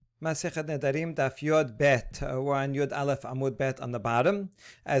Masechet Nedarim Daf Yod Bet. We're on Yod Aleph Amud Bet on the bottom.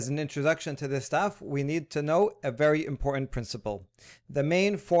 As an introduction to this stuff, we need to know a very important principle. The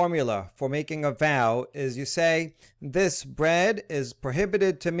main formula for making a vow is you say, this bread is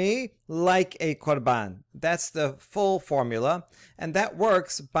prohibited to me like a korban. That's the full formula. And that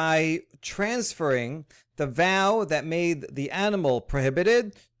works by transferring the vow that made the animal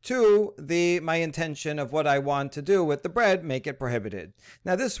prohibited to my intention of what I want to do with the bread, make it prohibited.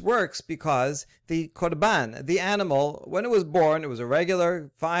 Now this works because the korban, the animal, when it was born, it was a regular,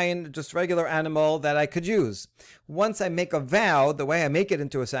 fine, just regular animal that I could use. Once I make a vow, the way I make it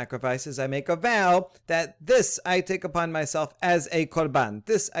into a sacrifice is I make a vow that this I take upon myself as a korban.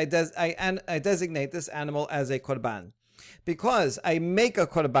 This I designate this animal as a korban. Because I make a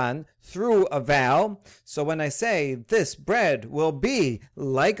korban through a vow, so when I say this bread will be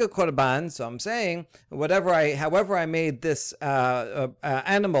like a korban, so I'm saying however I made this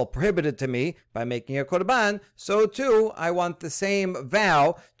animal prohibited to me by making a korban, so too I want the same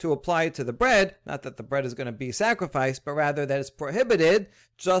vow to apply to the bread. Not that the bread is going to be sacrificed, but rather that it's prohibited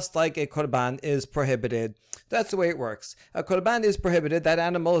just like a korban is prohibited. That's the way it works. A korban is prohibited. That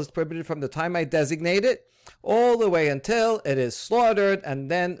animal is prohibited from the time I designate it all the way until it is slaughtered,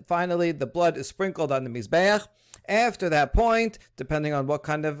 and then finally the blood is sprinkled on the mizbeach. After that point, depending on what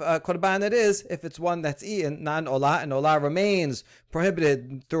kind of korban it is, if it's one that's eaten non-olah, and olah remains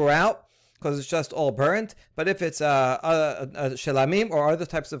prohibited throughout because it's just all burnt. But if it's a shelamim or other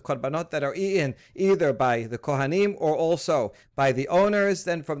types of korbanot that are eaten either by the kohanim or also by the owners,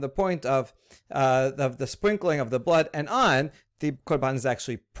 then from the point of the sprinkling of the blood and on, the korban is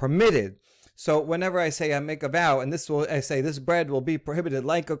actually permitted. So whenever I say I make a vow, and I say this bread will be prohibited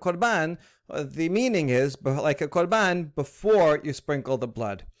like a korban, the meaning is like a korban before you sprinkle the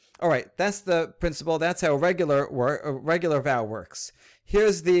blood. All right, that's the principle. That's how a regular vow works.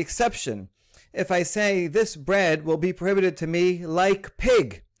 Here's the exception. If I say this bread will be prohibited to me like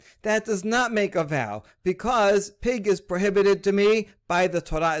pig, that does not make a vow, because pig is prohibited to me by the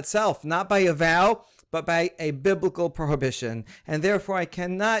Torah itself, not by a vow, but by a biblical prohibition. And therefore I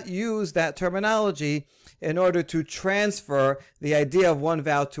cannot use that terminology in order to transfer the idea of one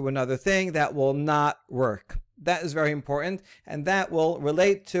vow to another thing. That will not work. That is very important, and that will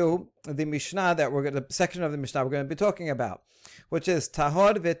relate to the Mishnah the section of the Mishnah we're going to be talking about, which is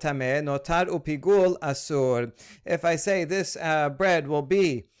tahor v'tameh notar upigul asur. If I say this bread will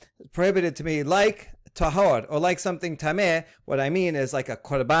be prohibited to me like tahor, or like something tameh, what I mean is like a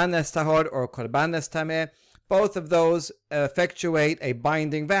korban that's tahor or a korban that's tameh. Both of those effectuate a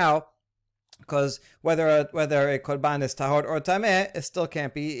binding vow, because whether a korban is tahor or tameh, it still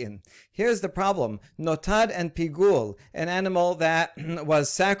can't be eaten. Here's the problem. Notad and pigul, an animal that was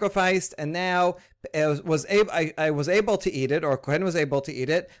sacrificed and now I was able to eat it, or Kohen was able to eat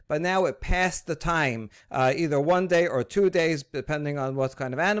it, but now it passed the time, either 1 day or 2 days, depending on what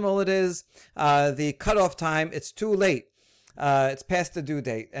kind of animal it is. The cutoff time, it's too late. It's past the due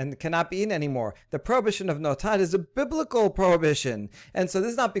date and cannot be eaten anymore. The prohibition of notad is a biblical prohibition. And so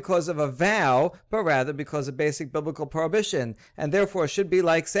this is not because of a vow, but rather because of basic biblical prohibition. And therefore it should be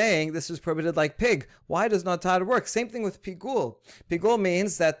like saying this is prohibited like pig. Why does notad work? Same thing with pigul. Pigul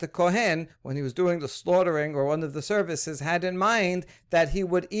means that the Kohen, when he was doing the slaughtering or one of the services, had in mind that he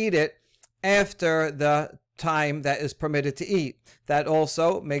would eat it after the time that is permitted to eat. That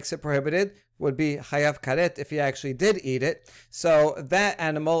also makes it prohibited, would be chayav karet if he actually did eat it. So that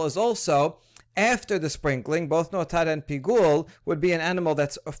animal is also, after the sprinkling, both notad and pigul would be an animal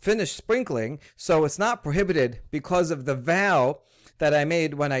that's finished sprinkling, so it's not prohibited because of the vow that I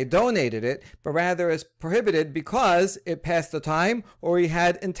made when I donated it, but rather is prohibited because it passed the time, or he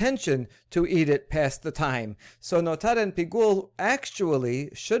had intention to eat it past the time. So notad and pigul actually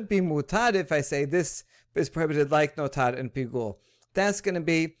should be mutad if I say this is prohibited like notad and pigul. That's going to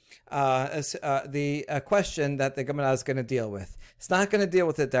be the question that the Gemara is going to deal with. It's not going to deal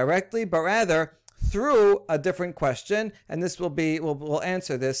with it directly, but rather through a different question, and this we'll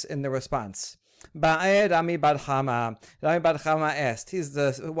answer this in the response. Rami Bar Chama asked. He's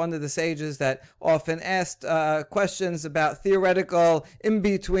one of the sages that often asked questions about theoretical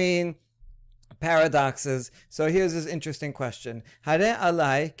in-between paradoxes. So here's this interesting question. Hare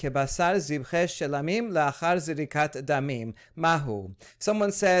alai kebasar zibche shelamim la'achar zirikat damim. Mahu.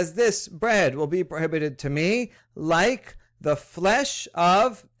 Someone says, this bread will be prohibited to me like the flesh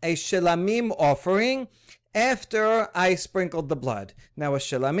of a shelamim offering after I sprinkled the blood. Now a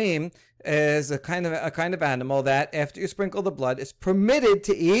shelamim is a kind of animal that after you sprinkle the blood is permitted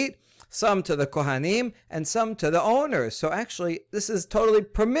to eat some to the Kohanim, and some to the owners. So actually, this is totally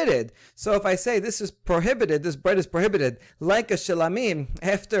permitted. So if I say this is prohibited, this bread is prohibited, like a shilamim,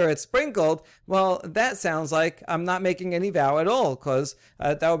 after it's sprinkled, well, that sounds like I'm not making any vow at all, because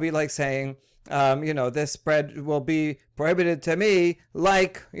that would be like saying, this bread will be prohibited to me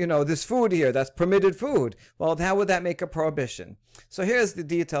like, this food here, that's permitted food. Well, how would that make a prohibition? So here's the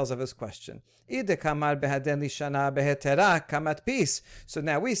details of his question. So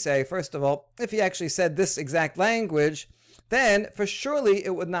now we say, first of all, if he actually said this exact language, then for surely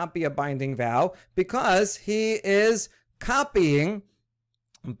it would not be a binding vow, because he is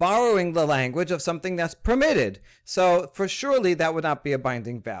borrowing the language of something that's permitted. So for surely that would not be a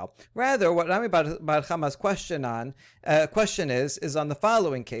binding vow. Rather, what Rami Bar Chama's question is on the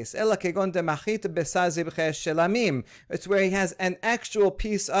following case. It's where he has an actual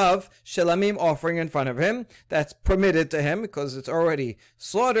piece of shelamim offering in front of him that's permitted to him because it's already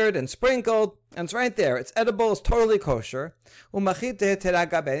slaughtered and sprinkled, and it's right there. It's edible, it's totally kosher. And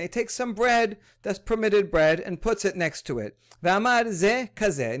he takes some bread that's permitted bread and puts it next to it.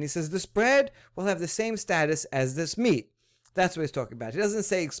 And he says this bread will have the same status as this meat. That's what he's talking about. He doesn't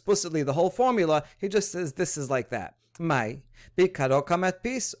say explicitly the whole formula. He just says this is like that. Mai bikaro kamat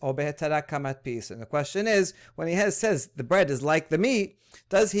pis or behetara kamat pis. And the question is, when he says the bread is like the meat,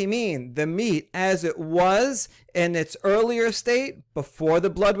 does he mean the meat as it was in its earlier state before the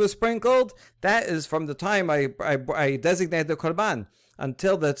blood was sprinkled? That is from the time I designated the korban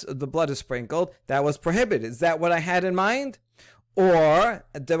until the blood is sprinkled. That was prohibited. Is that what I had in mind? Or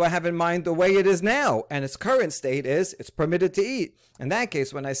do I have in mind the way it is now? And its current state is it's permitted to eat. In that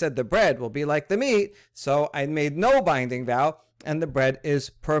case, when I said the bread will be like the meat, so I made no binding vow, and the bread is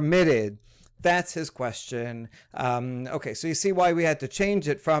permitted. That's his question. Okay, so you see why we had to change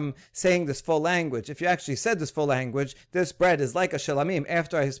it from saying this full language. If you actually said this full language, this bread is like a shelamim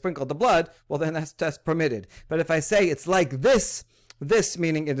after I sprinkled the blood, well then that's permitted. But if I say it's like this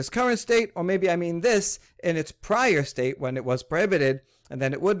meaning in its current state, or maybe I mean this in its prior state when it was prohibited, and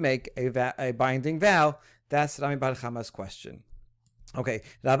then it would make a binding vow. That's Rami Bar Chama's question. Okay,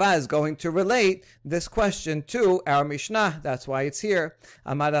 Rava is going to relate this question to our Mishnah. That's why it's here.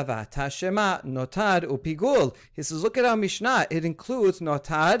 Amar Rava, Tashema, Notad, Upigul. He says, look at our Mishnah. It includes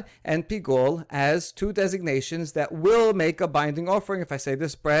Notad and Pigul as two designations that will make a binding offering. If I say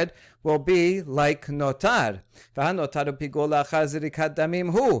this bread will be like Notad.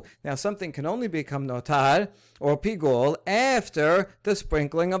 Now something can only become Notad or Pigul after the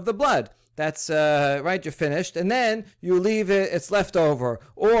sprinkling of the blood. That's right, you're finished, and then you leave it, it's left over.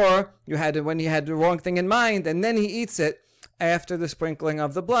 Or you had it when you had the wrong thing in mind, and then he eats it after the sprinkling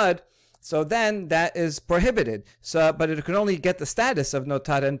of the blood. So then that is prohibited. But it can only get the status of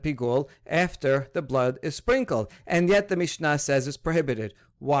Notad and Pigul after the blood is sprinkled. And yet the Mishnah says it's prohibited.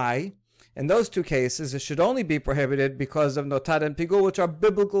 Why? In those two cases, it should only be prohibited because of Notad and Pigul, which are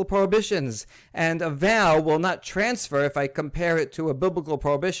biblical prohibitions. And a vow will not transfer if I compare it to a biblical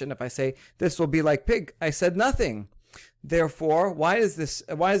prohibition. If I say, this will be like pig, I said nothing. Therefore, why does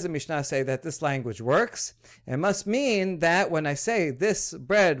the Mishnah say that this language works? It must mean that when I say this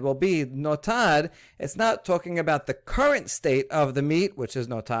bread will be notad, it's not talking about the current state of the meat, which is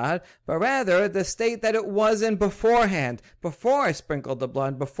notad, but rather the state that it was in beforehand. Before I sprinkled the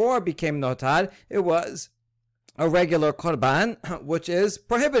blood, before it became notad, it was a regular korban, which is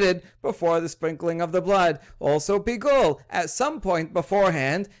prohibited before the sprinkling of the blood. Also pigul, at some point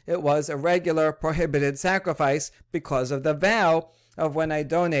beforehand, it was a regular prohibited sacrifice because of the vow of when I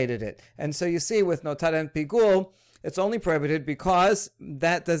donated it. And so you see with notad and pigul, it's only prohibited because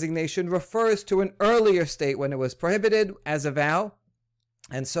that designation refers to an earlier state when it was prohibited as a vow.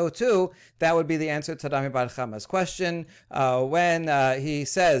 And so too, that would be the answer to Rami Bar Chama's question. When he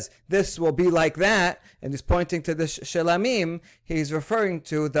says, this will be like that, and he's pointing to the shelamim, he's referring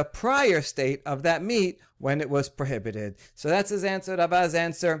to the prior state of that meat when it was prohibited. So that's his answer, Rava's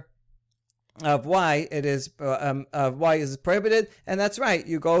answer of why it is prohibited. And that's right,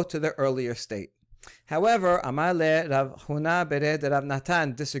 you go to the earlier state. However, Amale Rav Huna Bered Rav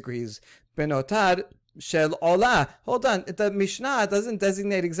Natan disagrees. Benotad Shel Olah. Hold on, the Mishnah doesn't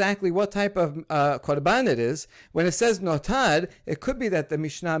designate exactly what type of korban it is. When it says notad, it could be that the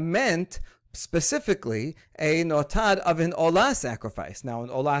Mishnah meant specifically a notad of an olah sacrifice. Now, an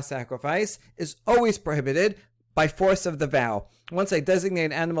olah sacrifice is always prohibited by force of the vow. Once I designate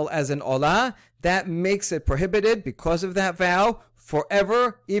an animal as an olah, that makes it prohibited because of that vow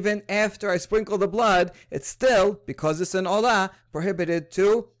forever. Even after I sprinkle the blood, it's still, because it's an olah, prohibited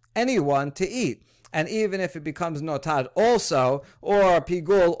to anyone to eat. And even if it becomes notad also, or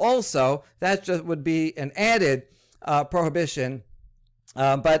pigul also, that just would be an added prohibition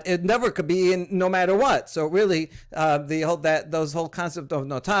But it never could be in no matter what. So really, those whole concept of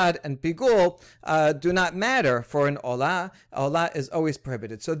notad and pigul do not matter for an olah. Olah is always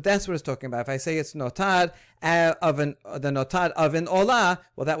prohibited. So that's what it's talking about. If I say it's notad the notad of an olah,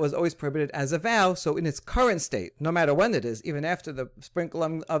 well, that was always prohibited as a vow. So in its current state, no matter when it is, even after the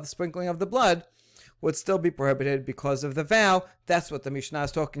sprinkling of the blood, would still be prohibited because of the vow. That's what the Mishnah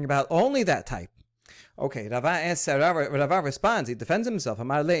is talking about. Only that type. Okay, Rava responds, he defends himself. Then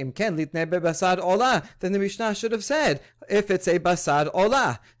the Mishnah should have said, if it's a basad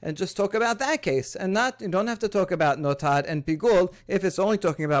olah, and just talk about that case, and you don't have to talk about notad and pigul. If it's only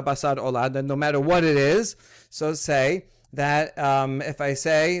talking about basad olah, then no matter what it is, so say that if I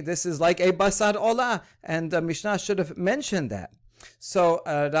say this is like a basad olah, and the Mishnah should have mentioned that. So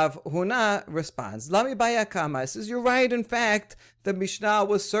Rav Huna responds, Lami bayakama, says, you're right, in fact, the Mishnah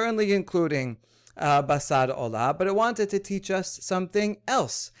was certainly including basad olah, but it wanted to teach us something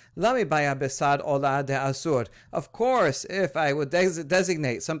else. Lami baya basad olah de asur. Of course, if I would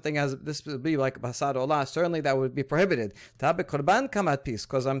designate something as this would be like basad olah, certainly that would be prohibited. Tabe korban kamat pis,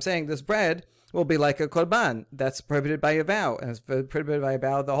 because I'm saying this bread will be like a korban. That's prohibited by a vow, and it's prohibited by a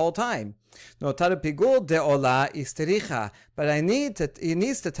vow the whole time. Notad pigul de olah istericha. But he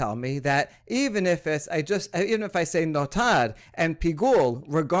needs to tell me that even if I say notad and pigul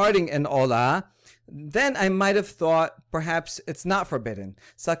regarding an olah, then I might have thought perhaps it's not forbidden.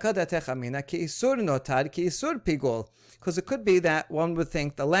 Sakadatecha ki isur notad ki isur pigul. Because it could be that one would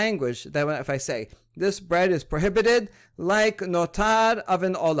think the language, that if I say this bread is prohibited like notad of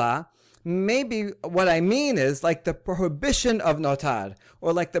an olah, maybe what I mean is like the prohibition of notad,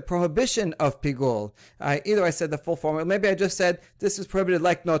 or like the prohibition of pigul. Either I said the full formula, maybe I just said this is prohibited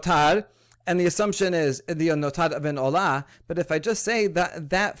like notad, and the assumption is the notad of an olah. But if I just say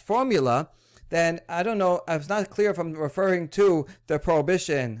that formula, then I don't know, it's not clear if I'm referring to the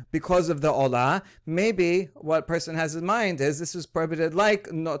prohibition because of the olah. Maybe what person has in mind is this is prohibited like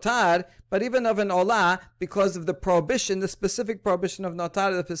notad, but even of an olah because of the prohibition, the specific prohibition of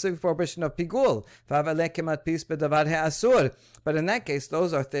notad, the specific prohibition of pigul. But in that case,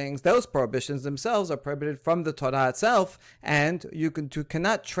 those prohibitions themselves are prohibited from the Torah itself, and you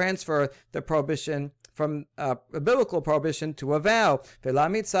cannot transfer the prohibition from a biblical prohibition to a vow. And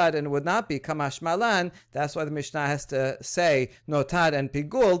it would not be kamash malan. That's why the Mishnah has to say notad and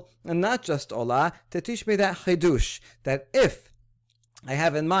pigul, and not just olah, to teach me that chidush, that if I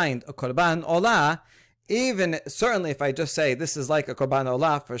have in mind a korban olah, certainly if I just say this is like a korban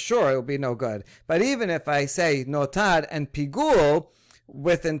olah, for sure it will be no good. But even if I say notad and pigul,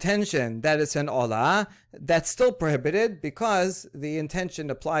 with intention that it's an olah, that's still prohibited because the intention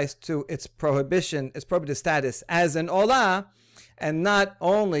applies to its prohibited status as an olah, and not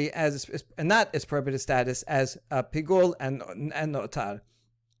its prohibited status as pigul and notad.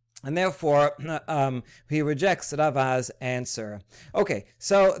 And therefore, he rejects Rava's answer. Okay,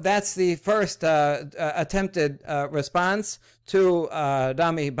 so that's the first attempted response to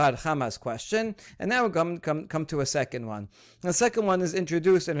Rami Bar Chama's question. And now we'll come to a second one. The second one is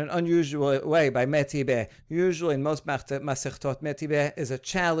introduced in an unusual way by Metibeh. Usually in most Masechtot, Metibeh is a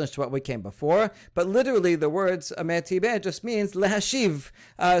challenge to what we came before. But literally the words Metibeh just means lehashiv,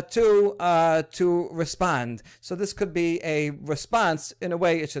 to respond. So this could be a response. In a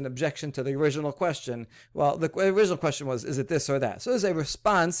way, it's an objection to the original question. Well, the original question was, is it this or that? So this is a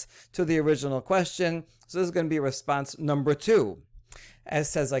response to the original question. So this is going to be response number 2. As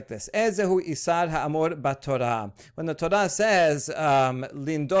says like this: Ezehu isar ha'amor b'Torah. When the Torah says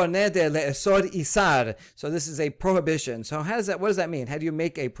lindor neder le'esor isar, so this is a prohibition. So what does that mean? How do you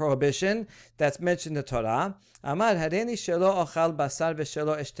make a prohibition that's mentioned in the Torah? Amar hareni shelo ochal basar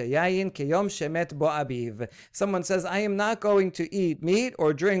v'shelo eshte yayin kiyom shemet bo abiv. Someone says, I am not going to eat meat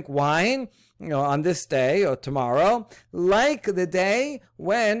or drink wine, on this day or tomorrow, like the day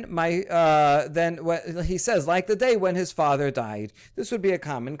when he says, like the day when his father died. This would be a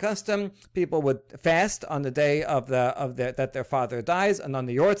common custom. People would fast on the day that their father dies, and on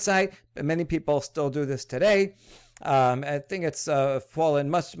the Yortzeit. Many people still do this today. I think it's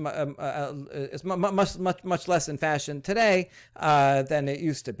fallen much less in fashion today than it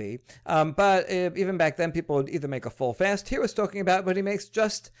used to be. But even back then, people would either make a full fast. Here it's talking about, but he makes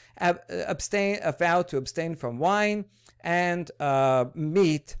just a vow to abstain from wine and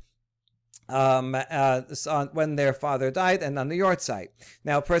meat when their father died and on the Yortzeit.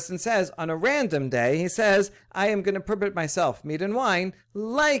 Now, a person says on a random day, he says, I am going to prohibit myself meat and wine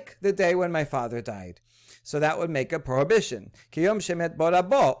like the day when my father died. So that would make a prohibition. Kiyom shemet bo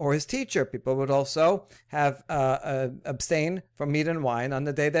rabo, or his teacher. People would also have abstain from meat and wine on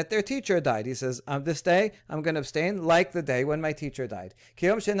the day that their teacher died. He says, on this day, I'm going to abstain like the day when my teacher died.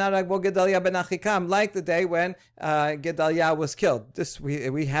 Kiyom shenarag bo Gedalia ben Achikam, like the day when Gedalia was killed. This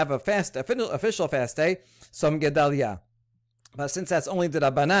we have a fast, official fast day, Som Gedalia. But since that's only the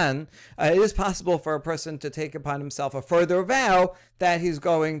Rabbanan, it is possible for a person to take upon himself a further vow that he's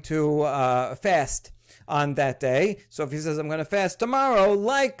going to fast on that day. So if he says, I'm going to fast tomorrow,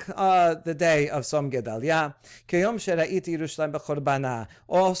 like the day of Som Gedalia.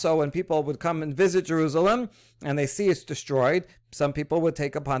 Also, when people would come and visit Jerusalem and they see it's destroyed, some people would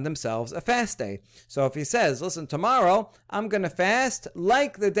take upon themselves a fast day. So if he says, listen, tomorrow I'm going to fast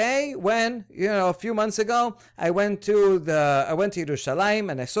like the day when, a few months ago, I went to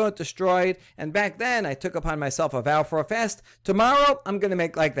Yerushalayim and I saw it destroyed, and back then I took upon myself a vow for a fast. Tomorrow I'm going to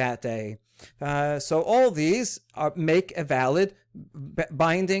make like that day. So all these make a valid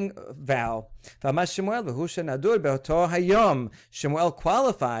binding vow. Shemuel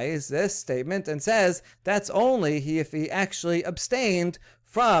qualifies this statement and says that's only if he actually abstained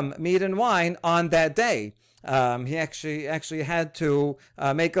from meat and wine on that day. He actually had to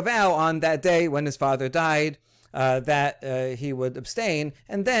make a vow on that day when his father died. That he would abstain,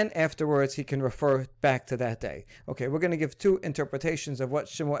 and then afterwards he can refer back to that day. Okay, we're going to give two interpretations of what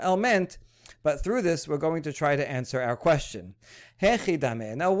Shemuel meant, but through this we're going to try to answer our question.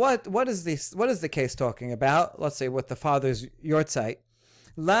 Hechidame. Now, what is the case talking about? Let's say with the father's yortzeit.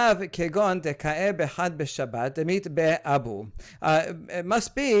 Lav kegon dekae behad b'Shabbat demit be'abu. It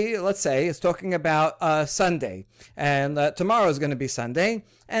must be, let's say, it's talking about Sunday, and tomorrow is going to be Sunday,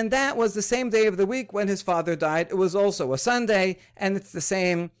 and that was the same day of the week when his father died. It was also a Sunday, and it's the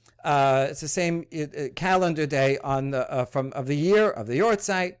same calendar day of the year of the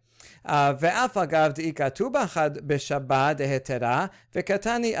yortzeit. Now,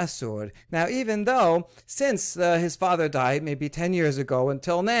 even though, since his father died maybe 10 years ago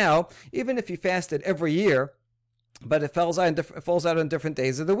until now, even if he fasted every year, but it falls out on different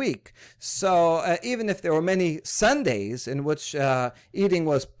days of the week. So even if there were many Sundays in which eating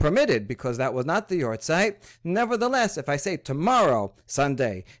was permitted, because that was not the yortzeit, nevertheless, if I say tomorrow,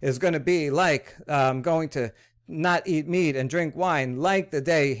 Sunday, is going to be like going to not eat meat and drink wine like the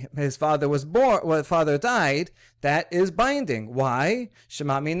day his father was born, when father died, that is binding. Why?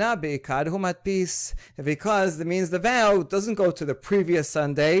 Because it means the vow doesn't go to the previous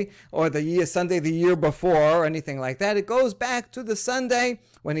Sunday or the Sunday the year before or anything like that. It goes back to the Sunday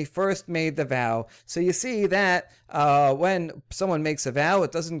when he first made the vow. So you see that when someone makes a vow,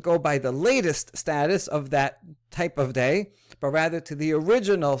 it doesn't go by the latest status of that type of day, but rather to the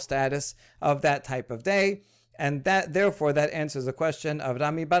original status of that type of day. And therefore that answers the question of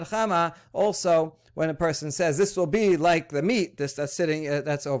Rami Bar Chama. Also, when a person says this will be like the meat,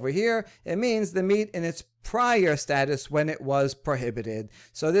 that's over here, it means the meat in its prior status when it was prohibited.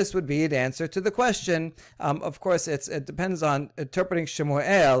 So this would be an answer to the question. Of course, it depends on interpreting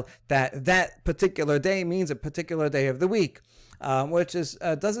Shemuel that particular day means a particular day of the week. Which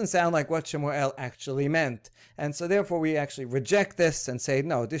doesn't sound like what Shemuel actually meant. And so therefore we actually reject this and say,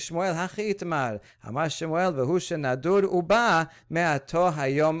 no, this Shemuel hachi itmar, amar Shemuel v'hu shenadur uba me'ato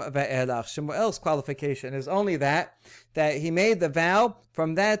hayom ve'elach. Shemuel's qualification is only that he made the vow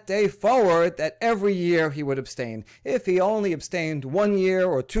from that day forward that every year he would abstain. If he only abstained 1 year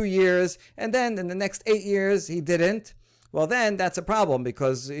or 2 years, and then in the next 8 years he didn't, well then that's a problem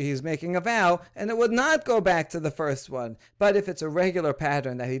because he's making a vow and it would not go back to the first one. But if it's a regular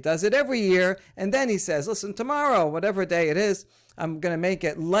pattern that he does it every year and then he says, listen, tomorrow, whatever day it is, I'm going to make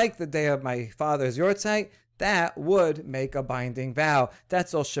it like the day of my father's yortzeit, that would make a binding vow.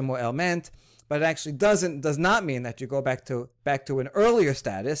 That's all Shemuel meant. But it actually does not mean that you go back to an earlier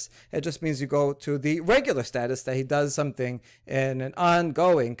status. It just means you go to the regular status, that he does something in an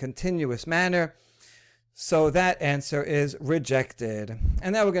ongoing, continuous manner. So that answer is rejected.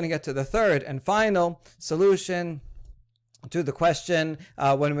 And now we're going to get to the third and final solution to the question,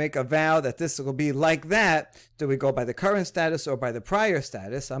 when we make a vow that this will be like that, do we go by the current status or by the prior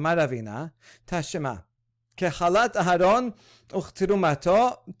status? Amar Ravina, Tashema. Kechalat Aharon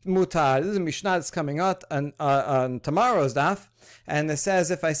uchtirumato mutar. This is a Mishnah that's coming out on tomorrow's daf. And it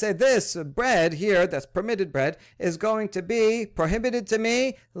says, if I say this bread here, that's permitted bread, is going to be prohibited to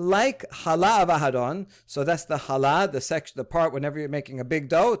me like challah of Aharon. So that's the challah, the part whenever you're making a big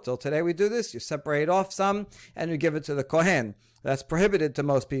dough. Till today we do this. You separate off some and you give it to the kohen. That's prohibited to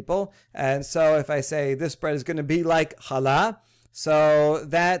most people. And so if I say this bread is going to be like challah, So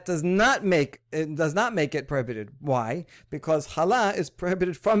that does not make it prohibited. Why? Because challah is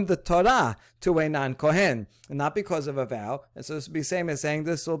prohibited from the Torah to a non-kohen, and not because of a vow. And so this would be same as saying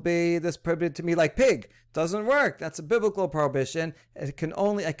this prohibited to me like pig. Doesn't work. That's a biblical prohibition. I can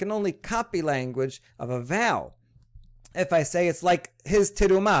only copy language of a vow. If I say it's like his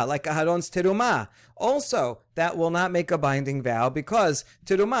tirumah, like Aharon's tirumah, also that will not make a binding vow, because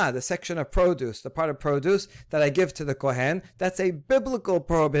tirumah, the section of produce, the part of produce that I give to the kohen, that's a biblical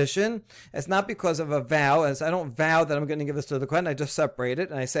prohibition. It's not because of a vow, as I don't vow that I'm going to give this to the kohen. I just separate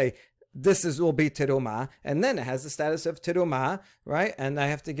it and I say will be tirumah, and then it has the status of tirumah, right? And I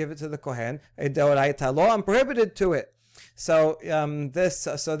have to give it to the kohen. A deoraita law, I'm prohibited to it. So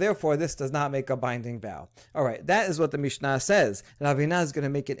therefore, this does not make a binding vow. All right, that is what the Mishnah says. Ravina is going to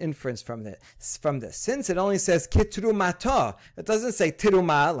make an inference from this. Since it only says kitrumato, it doesn't say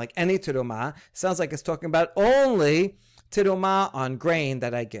tiruma like any tiruma. Sounds like it's talking about only tiruma on grain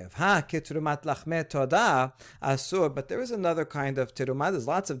that I give. Kitrumat lachme toda asur. But there is another kind of tiruma. There's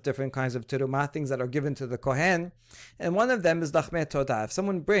lots of different kinds of tiruma, things that are given to the kohen. And one of them is lachme toda. If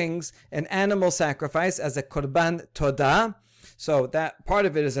someone brings an animal sacrifice as a korban toda, so that part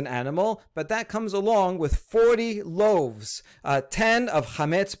of it is an animal, but that comes along with 40 loaves, 10 of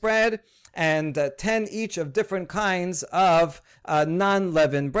chametz bread, and 10 each of different kinds of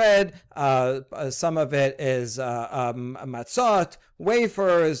non-leavened bread. Some of it is matzot,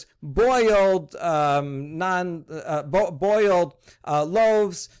 wafers, boiled boiled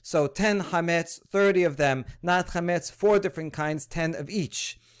loaves. So 10 chametz, 30 of them not chametz, 4 different kinds, 10 of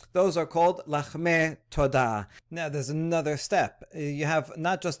each. Those are called lachme toda. Now there's another step. You have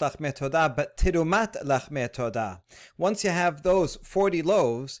not just lachme toda, but tirumat lachme toda. Once you have those 40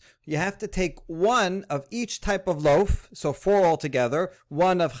 loaves, you have to take one of each type of loaf, so 4 altogether,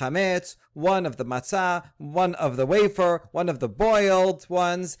 one of chametz, one of the matzah, one of the wafer, one of the boiled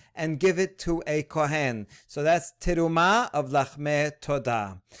ones, and give it to a kohen. So that's tiruma of lachme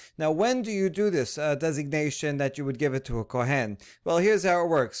toda. Now when do you do this designation that you would give it to a kohen? Well, here's how it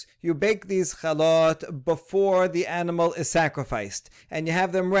works. You bake these chalot before the animal is sacrificed, and you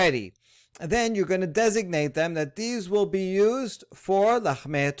have them ready. Then you're going to designate them that these will be used for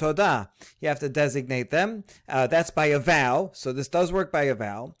lachme toda. You have to designate them. That's by a vow. So this does work by a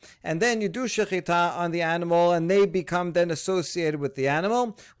vow. And then you do shechita on the animal, and they become then associated with the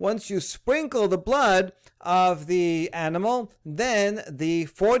animal. Once you sprinkle the blood of the animal, then the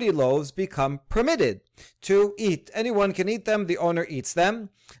 40 loaves become permitted to eat. Anyone can eat them. The owner eats them.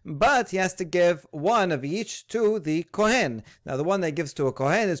 But he has to give one of each to the kohen. Now the one that gives to a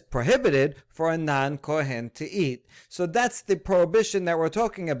kohen is prohibited for a non-kohen to eat. So that's the prohibition that we're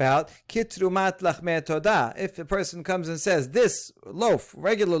talking about. Kitrumat lachme toda. If a person comes and says this loaf,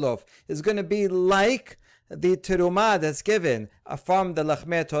 regular loaf, is going to be like the tirumah that's given from the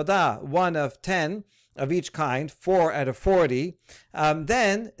lachme toda, 1 of 10 of each kind, 4 out of 40,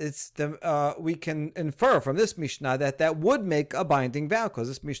 then we can infer from this Mishnah that would make a binding vow, because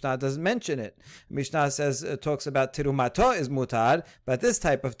this Mishnah doesn't mention it. Mishnah says, it talks about tirumato is mutar, but this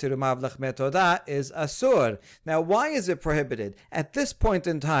type of tirumah of lachme toda is asur. Now, why is it prohibited? At this point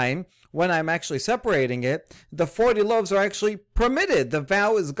in time, when I'm actually separating it, the 40 loaves are actually permitted. The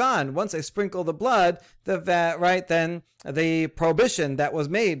vow is gone. Once I sprinkle the blood, then the prohibition that was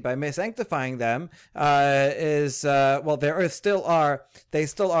made by sanctifying them they still are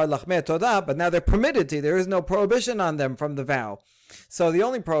lachme toda, but now they're permitted to. There is no prohibition on them from the vow. So the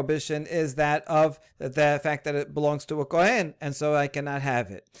only prohibition is that of the fact that it belongs to a kohen, and so I cannot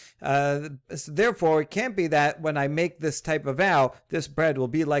have it. So therefore, it can't be that when I make this type of vow, this bread will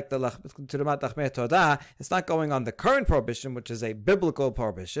be like the tirumat lachme toda. It's not going on the current prohibition, which is a biblical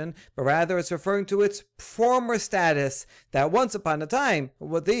prohibition, but rather it's referring to its former status, that once upon a time,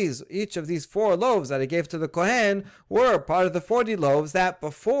 each of these 4 loaves that I gave to the kohen were part of the 40 loaves that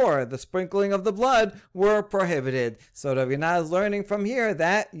before the sprinkling of the blood were prohibited. So Ravina is learning from here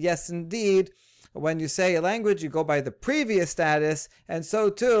that, yes, indeed, when you say a language, you go by the previous status, and so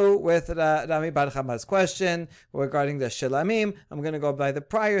too with Rami Bar Chama's question regarding the shilamim, I'm going to go by the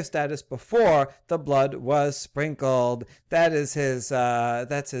prior status before the blood was sprinkled. That is his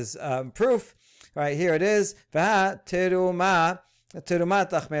proof. Right, here it is. Right, that's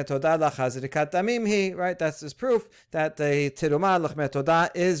his proof that the tiruma lachme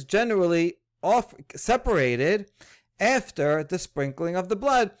toda is generally separated after the sprinkling of the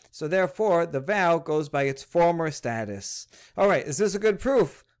blood. So therefore, the vow goes by its former status. All right, is this a good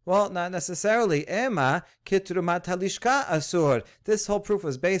proof? Well, not necessarily. Ema kitrumat halishka asur. This whole proof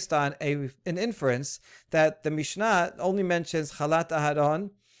was based on an inference that the Mishnah only mentions chalat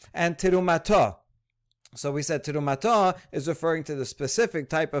Aharon and tirumato. So we said terumato is referring to the specific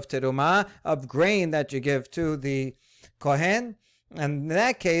type of teruma of grain that you give to the kohen. And in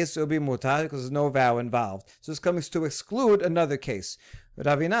that case, it will be mutar because there's no vow involved. So this comes to exclude another case.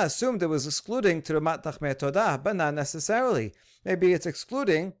 Ravina assumed it was excluding terumat tachmei todah, but not necessarily. Maybe it's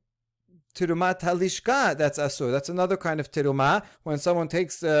excluding Tirumat halishka, that's asur. That's another kind of tiruma, when someone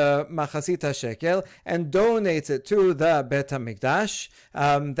takes the machasita shekel and donates it to the Bet HaMikdash.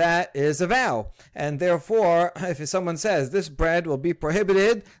 That is a vow. And therefore, if someone says this bread will be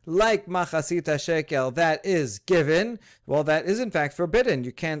prohibited, like machasita shekel that is given, well, that is in fact forbidden.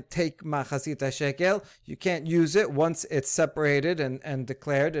 You can't take machasita shekel. You can't use it once it's separated and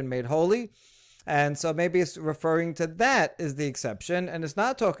declared and made holy. And so maybe it's referring to that is the exception, and it's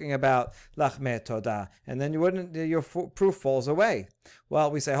not talking about lachmei todah. And then your proof falls away. Well,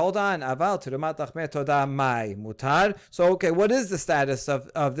 we say, hold on, aval terumat lachmei todah mai mutar. So, okay, what is the status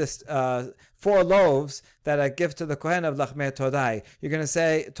of this 4 loaves that I give to the kohen of lachmei todah? You're going to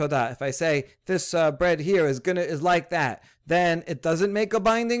say todah. If I say this bread here is like that, then it doesn't make a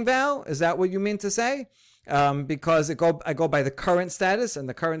binding vow. Is that what you mean to say? Because I go by the current status, and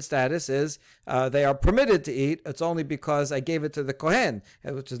the current status is they are permitted to eat. It's only because I gave it to the kohen,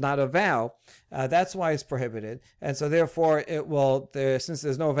 which is not a vow. That's why it's prohibited, and so therefore since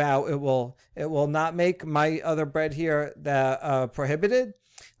there's no vow, it will not make my other bread here prohibited.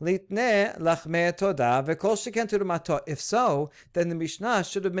 If so, then the Mishnah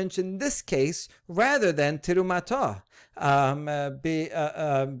should have mentioned this case rather than tirumato,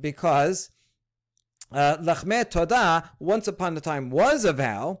 because lachmei todah once upon a time was a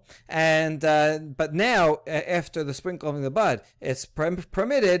vow, and but now after the sprinkling of the blood, it's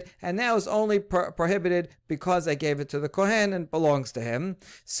permitted, and now it's only prohibited because I gave it to the kohen and belongs to him.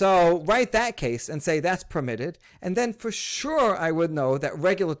 So write that case and say that's permitted, and then for sure I would know that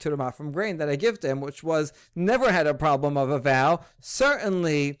regular terumah from grain that I give to him, which never had a problem of a vow,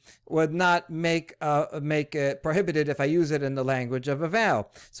 certainly would not make it prohibited if I use it in the language of a vow.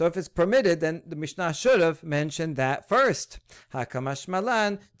 So if it's permitted, then the Mishnah should have mentioned that first. Hakamash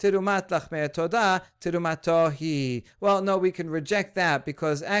malan tirumat lachmei todah tirumato hi. Well, no, we can reject that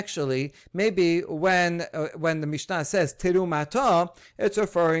because actually maybe when the Mishnah says tirumato, it's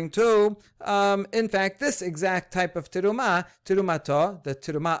referring to in fact this exact type of tirumato, the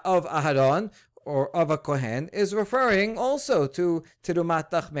tirumah of Aharon, or of a kohen, is referring also to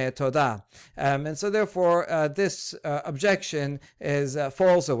tirumat lachmei todah, and so therefore this objection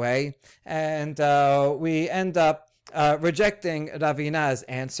falls away, and we end up rejecting Ravina's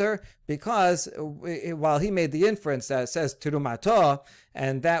answer because while he made the inference that it says tirumato,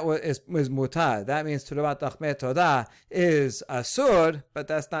 and that was mutar, that means terumat lachmei todah is asur, but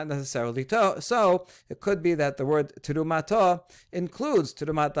that's not necessarily so. It could be that the word terumato includes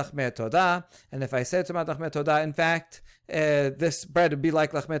terumat lachmei todah, and if I say terumat lachmei todah, in fact, this bread would be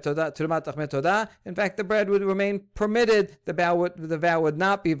like lachmei todah, terumat lachmei todah. In fact, the bread would remain permitted. The vow would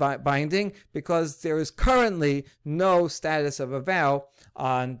not be binding because there is currently no status of a vow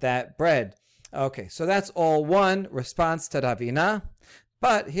on that bread. Okay, so that's all one response to Ravina.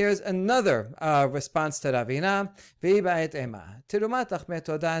 But here's another response to Ravina.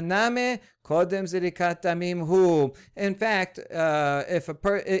 In fact, if a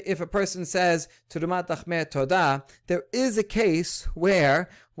person says Tirumat lachmei todah, there is a case where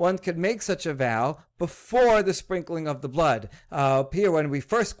one could make such a vow before the sprinkling of the blood. Here, when we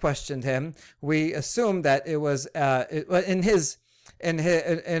first questioned him, we assumed that it was in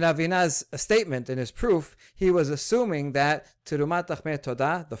Avina's statement, in his proof, he was assuming that Tirumat lachmei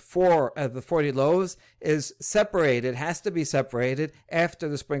todah, the 40 loaves, is separated, has to be separated after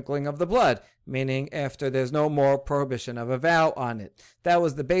the sprinkling of the blood, meaning after there's no more prohibition of a vow on it. That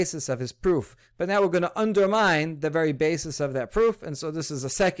was the basis of his proof. But now we're going to undermine the very basis of that proof, and so this is a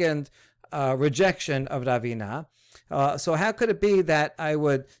second rejection of Ravina. So how could it be that I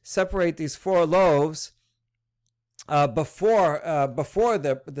would separate these 4 loaves before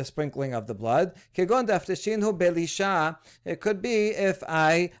the sprinkling of the blood? It could be if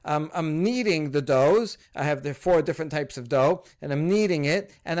I'm kneading the doughs. I have the 4 different types of dough, and I'm kneading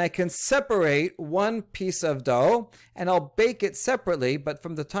it, and I can separate one piece of dough, and I'll bake it separately. But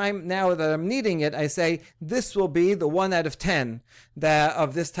from the time now that I'm kneading it, I say this will be the 1 out of 10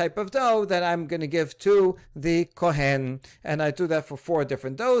 of this type of dough that I'm going to give to the kohen, and I do that for 4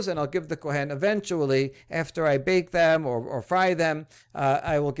 different doughs, and I'll give the kohen eventually after I bake bake them or fry them,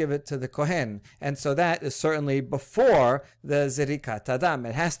 I will give it to the Kohen. And so that is certainly before the Zerikat Adam.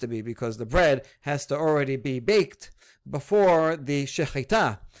 It has to be, because the bread has to already be baked before the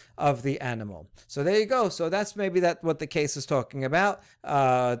shechita of the animal. So there you go. So that's maybe what the case is talking about.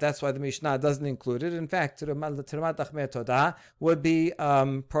 That's why the Mishnah doesn't include it. In fact, Terumat Lachmei Todah would be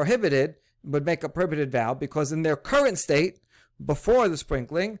prohibited, would make a prohibited vow, because in their current state, before the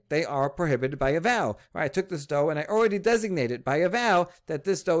sprinkling, they are prohibited by a vow. Right? I took this dough and I already designated by a vow that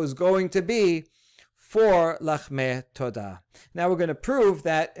this dough is going to be for Lachmei Todah. Now we're going to prove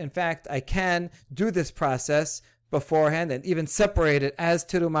that, in fact, I can do this process beforehand and even separate it as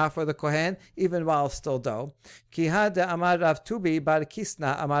terumah for the Kohen, even while still dough. Ki hada amar Rav Tubi bar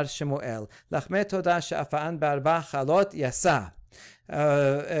Kisna amar Shemuel Lachmei Todah she'afa'an be'arba chalot yasa.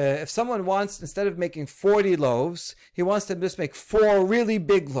 If someone wants, instead of making 40 loaves, he wants to just make 4 really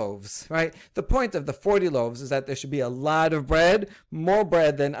big loaves, right? The point of the 40 loaves is that there should be a lot of bread, more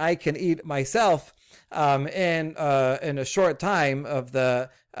bread than I can eat myself in a short time of the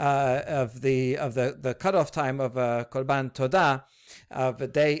cutoff time of Korban Todah, of a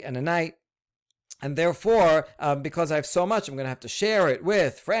day and a night. And therefore, because I have so much, I'm going to have to share it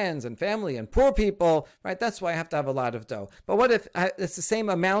with friends and family and poor people, right? That's why I have to have a lot of dough. But what if it's the same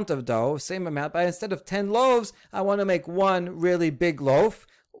amount of dough, but instead of 10 loaves, I want to make one really big loaf,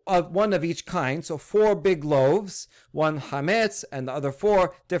 of one of each kind, so 4 big loaves, 1 chametz, and the other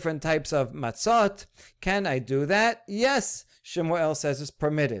 4 different types of matzot. Can I do that? Yes, Shemuel says it's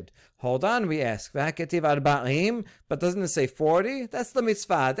permitted. Hold on, we ask. But doesn't it say 40? That's the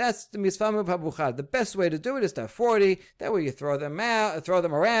mitzvah. That's the mitzvah mupabuchad. The best way to do it is to have 40. That way you throw them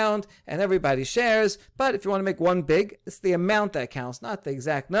around, and everybody shares. But if you want to make one big, it's the amount that counts, not the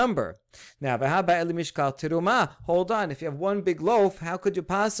exact number. Now, hold on. If you have one big loaf, how could you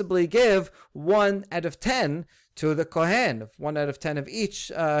possibly give 1 out of 10 to the Kohen, 1 out of 10 of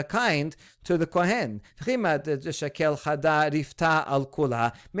each kind to the Kohen?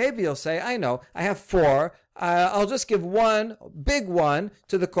 Maybe you'll say, I know, I have 4. I'll just give 1 big one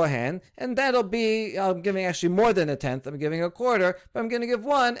to the Kohen, and that'll be, I'm giving actually more than a tenth, I'm giving a quarter, but I'm going to give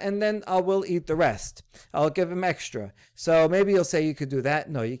 1, and then I will eat the rest. I'll give him extra. So maybe you'll say you could do that.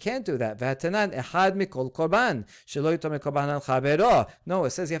 No, you can't do that. No, it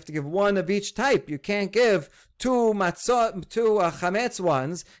says you have to give 1 of each type. You can't give 2 matzot, 2 chametz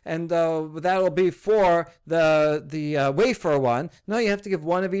ones, and that'll be for the wafer one. No, you have to give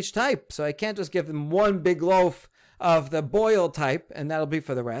 1 of each type. So I can't just give them 1 big loaf of the boiled type, and that'll be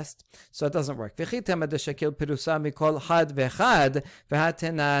for the rest. So it doesn't work. And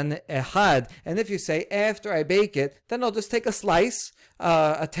if you say, after I bake it, then I'll just take a slice,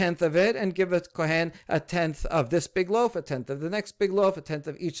 a tenth of it, and give it Kohen a tenth of this big loaf, a tenth of the next big loaf, a tenth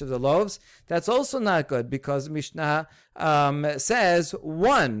of each of the loaves. That's also not good, because Mishnah says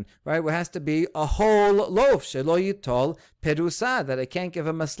 1, right? It has to be a whole loaf, shelo yitol perusa, that I can't give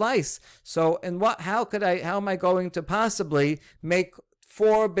him a slice. So, how am I going to possibly make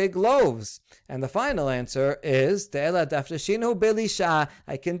 4 big loaves? And the final answer is I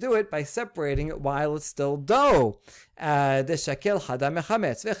can do it by separating it while it's still dough. דשקל חדה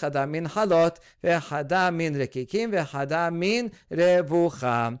מחמץ וחדה מן חלות וחדה מן רקיקים וחדה מן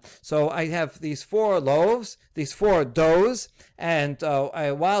רבוחה. So I have these 4 loaves, these 4 doughs, and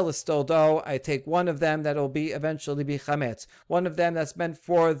while it's still dough, I take one of them that will eventually be chametz, one of them that's meant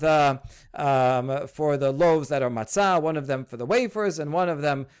for the loaves that are matzah, one of them for the wafers, and one of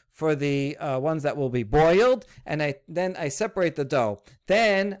them for the ones that will be boiled, and then I separate the dough.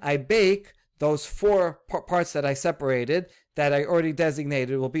 Then I bake those 4 parts that I separated, that I already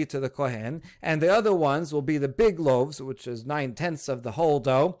designated, will be to the Kohen, and the other ones will be the big loaves, which is 9/10 of the whole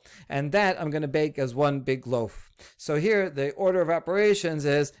dough, and that I'm going to bake as 1 big loaf. So here, the order of operations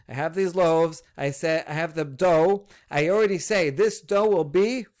is, I have these loaves, I have the dough, I already say this dough will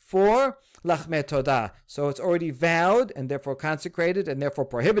be for Lachmei Todah. So it's already vowed and therefore consecrated and therefore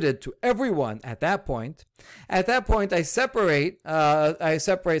prohibited to everyone at that point. At that point, I separate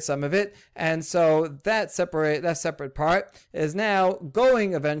some of it, and so that separate part is now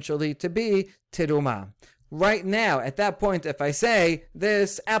going eventually to be terumah. Right now, at that point, if I say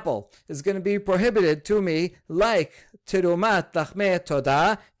this apple is going to be prohibited to me like terumat lachmei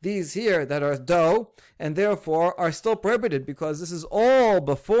todah, these here that are dough, and therefore are still prohibited because this is all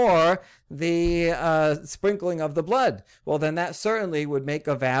before the sprinkling of the blood. Well, then that certainly would make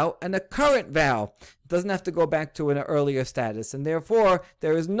a vow and a current vow. It doesn't have to go back to an earlier status, and therefore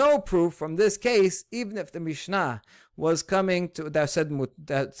there is no proof from this case, even if the Mishnah was coming to that said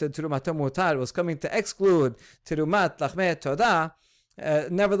terumat mutar was coming to exclude terumat lachmei todah.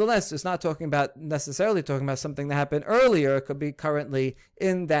 Nevertheless, it's not necessarily talking about something that happened earlier. It could be currently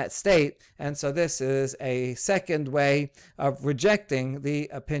in that state. And so this is a second way of rejecting the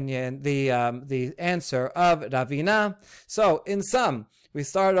opinion, the answer of Ravina. So in sum, we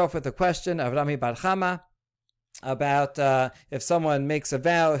started off with the question of Rami Bar Chama about if someone makes a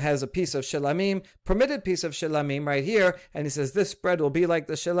vow, has a piece of shilamim, permitted piece of shilamim right here, and he says this bread will be like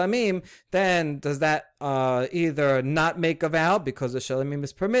the shilamim, then does that either not make a vow because the shilamim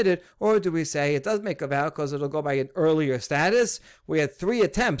is permitted, or do we say it does make a vow because it'll go by an earlier status? We had 3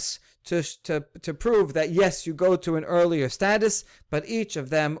 attempts to prove that yes, you go to an earlier status, but each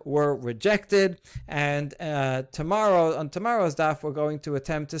of them were rejected. And on tomorrow's daf, we're going to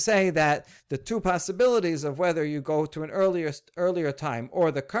attempt to say that the 2 possibilities of whether you go to an earlier time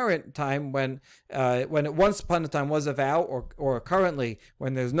or the current time when it once upon a time was a vow, or currently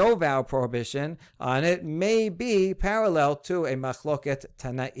when there's no vow prohibition on it, may be parallel to a machloket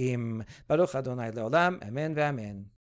tanaim. Baruch Adonai leolam, amen v'amen.